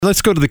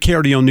Let's go to the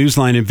KRDO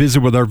Newsline and visit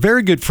with our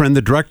very good friend,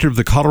 the director of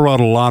the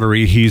Colorado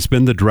Lottery. He's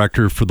been the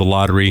director for the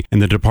lottery in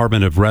the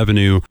Department of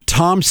Revenue.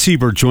 Tom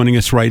Seaver joining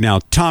us right now.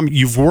 Tom,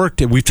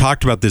 we've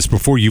talked about this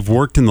before, you've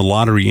worked in the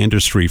lottery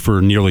industry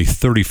for nearly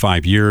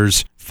 35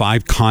 years.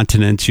 5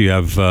 continents, you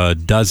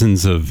have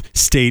dozens of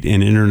state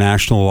and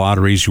international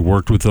lotteries. You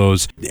worked with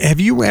those.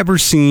 Have you ever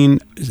seen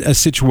a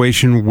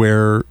situation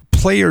where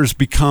players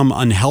become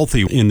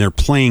unhealthy in their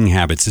playing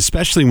habits,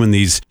 especially when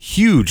these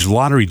huge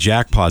lottery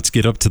jackpots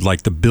get up to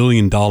like the $1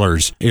 billion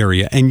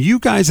area? And you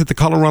guys at the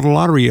Colorado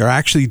Lottery are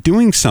actually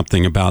doing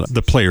something about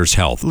the players'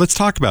 health. Let's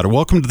talk about it.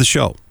 Welcome to the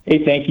show.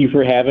 Hey, thank you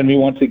for having me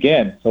once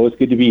again. It's always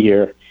good to be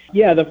here.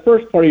 Yeah, the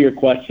first part of your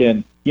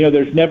question,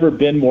 there's never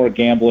been more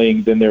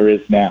gambling than there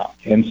is now.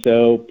 And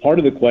so part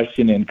of the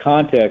question in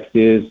context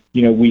is,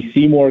 we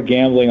see more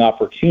gambling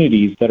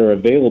opportunities that are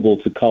available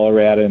to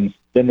Coloradans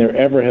than there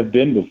ever have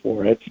been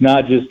before. It's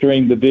not just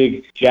during the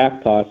big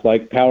jackpots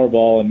like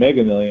Powerball and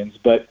Mega Millions,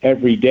 but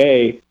every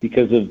day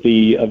because of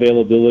the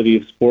availability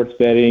of sports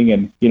betting.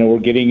 And, we're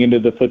getting into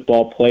the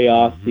football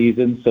playoff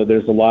season, so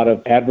there's a lot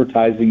of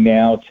advertising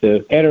now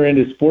to enter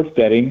into sports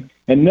betting.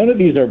 And none of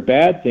these are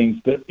bad things,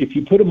 but if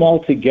you put them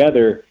all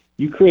together,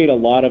 you create a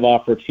lot of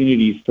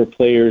opportunities for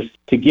players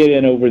to get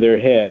in over their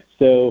head.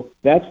 So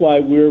that's why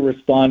we're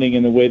responding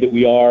in the way that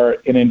we are.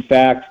 And in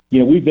fact,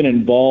 we've been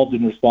involved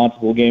in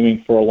responsible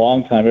gaming for a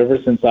long time. Ever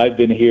since I've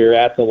been here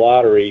at the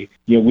lottery,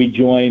 we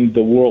joined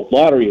the World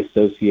Lottery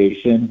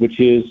Association, which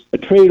is a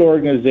trade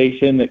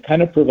organization that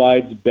kind of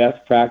provides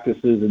best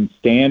practices and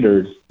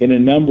standards in a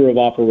number of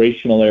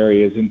operational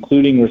areas,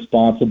 including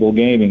responsible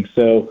gaming.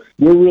 So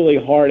we're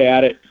really hard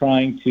at it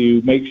trying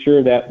to make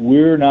sure that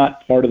we're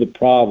not part of the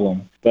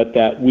problem, but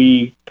that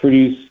we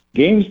produce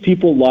games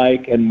people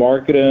like and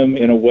market them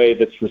in a way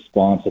that's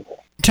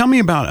responsible. Tell me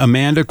about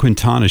Amanda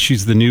Quintana.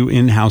 She's the new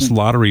in-house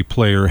lottery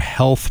player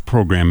health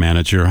program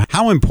manager.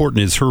 How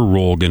important is her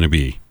role going to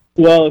be?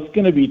 Well, it's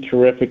going to be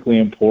terrifically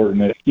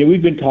important.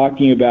 We've been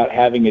talking about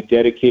having a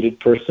dedicated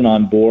person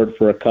on board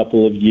for a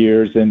couple of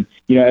years. And,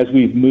 as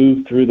we've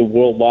moved through the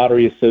World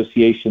Lottery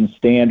Association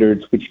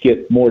standards, which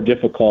get more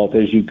difficult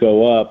as you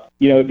go up,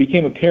 it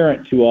became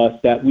apparent to us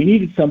that we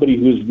needed somebody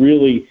who was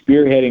really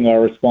spearheading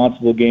our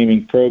responsible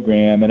gaming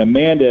program. And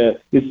Amanda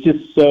is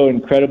just so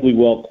incredibly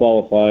well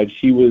qualified.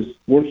 She was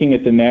working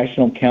at the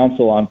National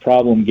Council on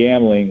Problem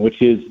Gambling,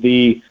 which is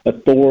the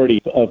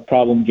authority of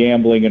problem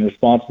gambling and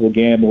responsible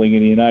gambling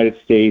in the United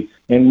States.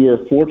 And we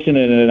were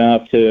fortunate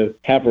enough to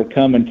have her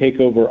come and take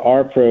over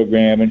our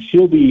program. And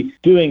she'll be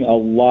doing a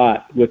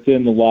lot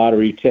within the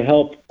lottery to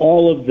help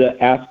all of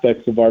the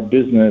aspects of our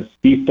business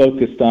be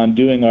focused on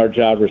doing our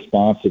job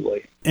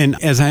responsibly.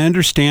 And as I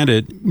understand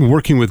it,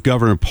 working with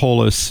Governor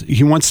Polis,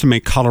 he wants to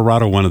make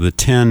Colorado one of the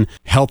 10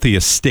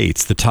 healthiest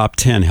states, the top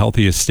 10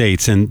 healthiest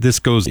states. And this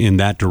goes in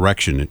that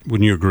direction.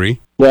 Wouldn't you agree?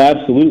 Well,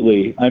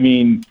 absolutely.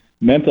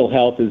 Mental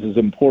health is as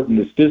important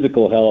as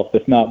physical health,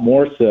 if not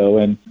more so.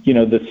 And,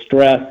 the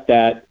stress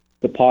that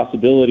the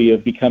possibility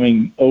of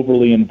becoming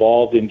overly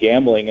involved in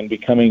gambling and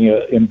becoming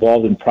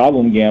involved in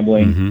problem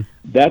gambling,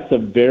 that's a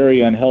very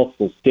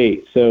unhealthful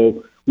state.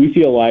 So we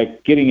feel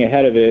like getting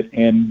ahead of it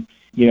and,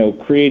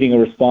 creating a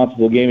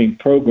responsible gaming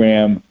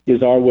program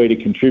is our way to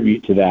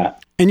contribute to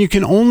that. And you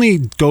can only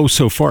go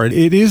so far.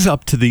 It is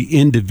up to the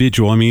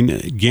individual.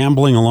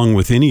 Gambling, along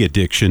with any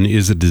addiction,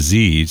 is a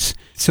disease.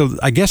 So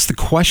I guess the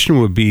question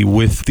would be,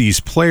 with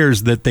these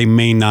players that they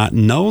may not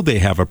know they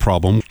have a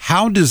problem,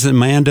 how does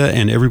Amanda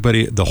and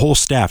everybody, the whole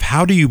staff,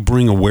 how do you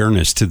bring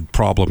awareness to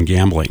problem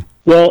gambling?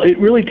 Well, it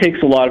really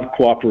takes a lot of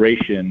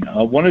cooperation.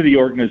 One of the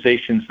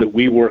organizations that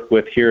we work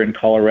with here in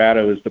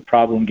Colorado is the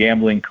Problem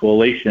Gambling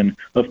Coalition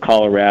of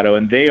Colorado,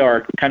 and they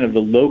are kind of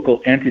the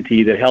local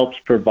entity that helps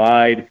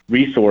provide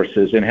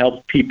resources and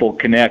helps people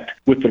connect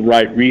with the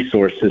right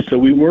resources. So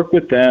we work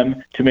with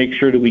them to make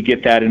sure that we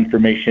get that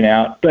information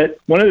out. But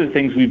one of the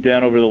things we've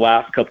done over the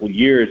last couple of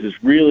years is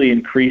really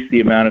increase the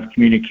amount of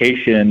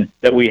communication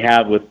that we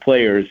have with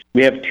players.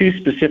 We have 2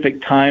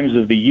 specific times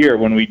of the year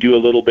when we do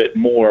a little bit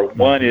more.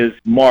 One is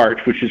March,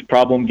 which is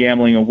Problem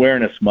Gambling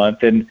Awareness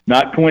Month, and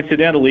not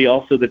coincidentally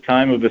also the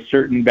time of a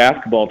certain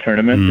basketball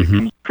tournament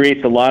that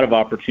creates a lot of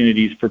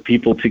opportunities for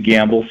people to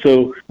gamble.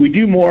 So we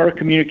do more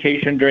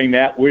communication during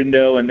that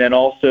window and then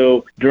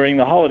also during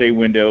the holiday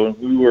window.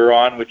 We were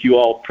on with you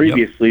all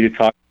previously to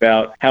talk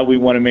about how we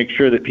want to make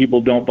sure that people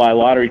don't buy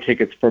lottery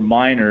tickets for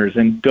minors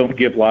and don't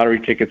give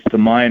lottery tickets to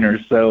minors.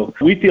 So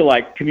we feel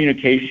like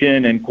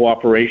communication and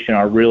cooperation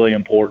are really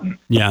important.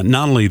 Yeah,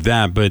 not only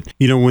that, but,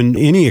 when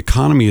any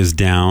economy is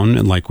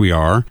down, like we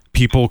are,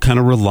 people kind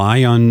of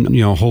rely on,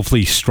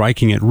 hopefully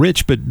striking it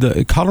rich. But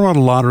the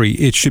Colorado Lottery,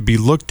 it should be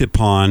looked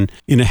upon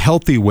in a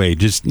healthy way,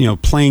 just,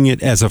 playing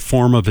it as a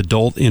form of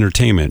adult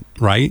entertainment,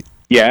 right?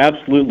 Yeah,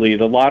 absolutely.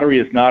 The lottery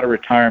is not a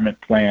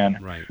retirement plan.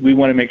 Right. We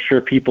want to make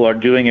sure people are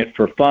doing it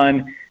for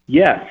fun.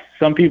 Yes,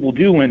 some people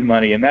do win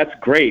money, and that's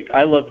great.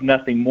 I love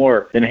nothing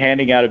more than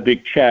handing out a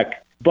big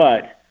check.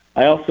 But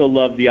I also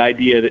love the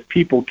idea that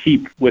people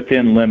keep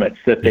within limits,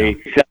 that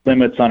they set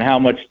limits on how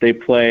much they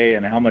play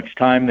and how much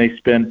time they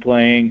spend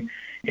playing.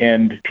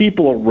 and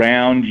people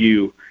around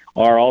you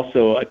are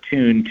also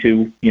attuned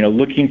to,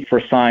 looking for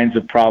signs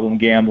of problem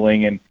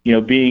gambling and,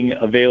 being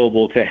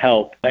available to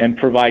help and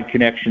provide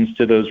connections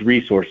to those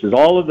resources.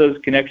 All of those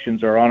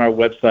connections are on our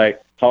website,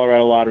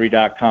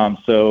 coloradolottery.com.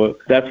 So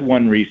that's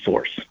one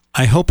resource.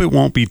 I hope it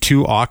won't be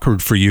too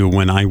awkward for you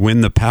when I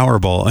win the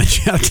Powerball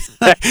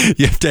and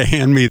you have to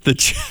hand me the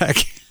check.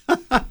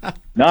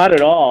 Not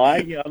at all.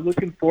 I'm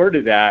looking forward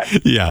to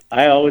that. Yeah.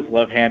 I always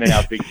love handing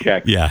out big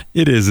checks. Yeah,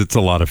 it is. It's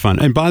a lot of fun.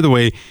 And by the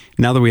way,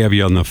 now that we have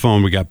you on the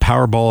phone, we got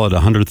Powerball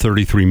at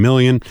 $133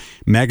 million,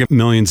 Mega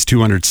Millions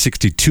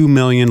 $262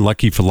 million,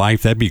 Lucky for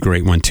Life. That'd be a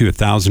great one too,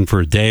 $1,000 for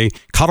a day.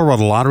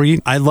 Colorado Lottery.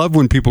 I love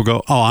when people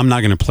go, "Oh, I'm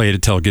not going to play it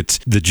until it gets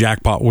the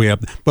jackpot way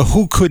up." But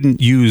who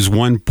couldn't use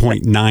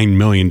 $1.9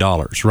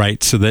 million,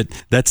 right? So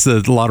that's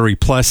the Lottery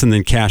Plus, and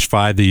then Cash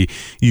 5, the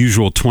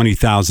usual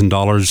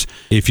 $20,000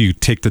 if you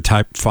take the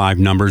type 5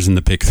 numbers in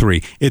the pick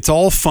 3. It's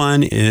all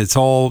fun and it's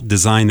all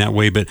designed that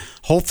way, but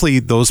hopefully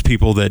those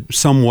people that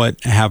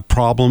somewhat have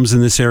problems in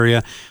this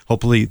area,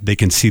 hopefully they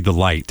can see the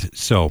light.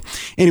 So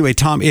anyway,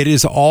 Tom, it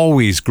is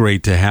always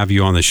great to have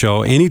you on the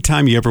show.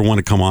 Anytime you ever want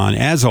to come on,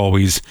 as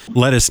always,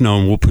 let us know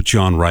and we'll put you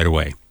on right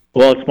away.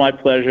 Well, it's my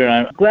pleasure,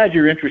 and I'm glad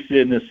you're interested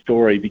in this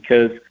story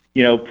because,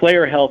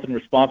 player health and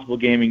responsible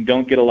gaming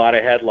don't get a lot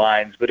of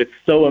headlines, but it's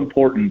so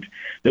important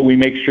that we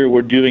make sure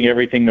we're doing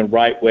everything the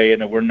right way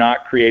and that we're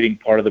not creating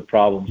part of the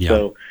problem. Yeah.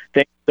 So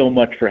thanks so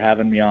much for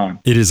having me on.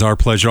 It is our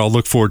pleasure. I'll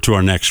look forward to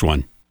our next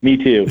one. Me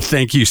too.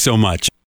 Thank you so much.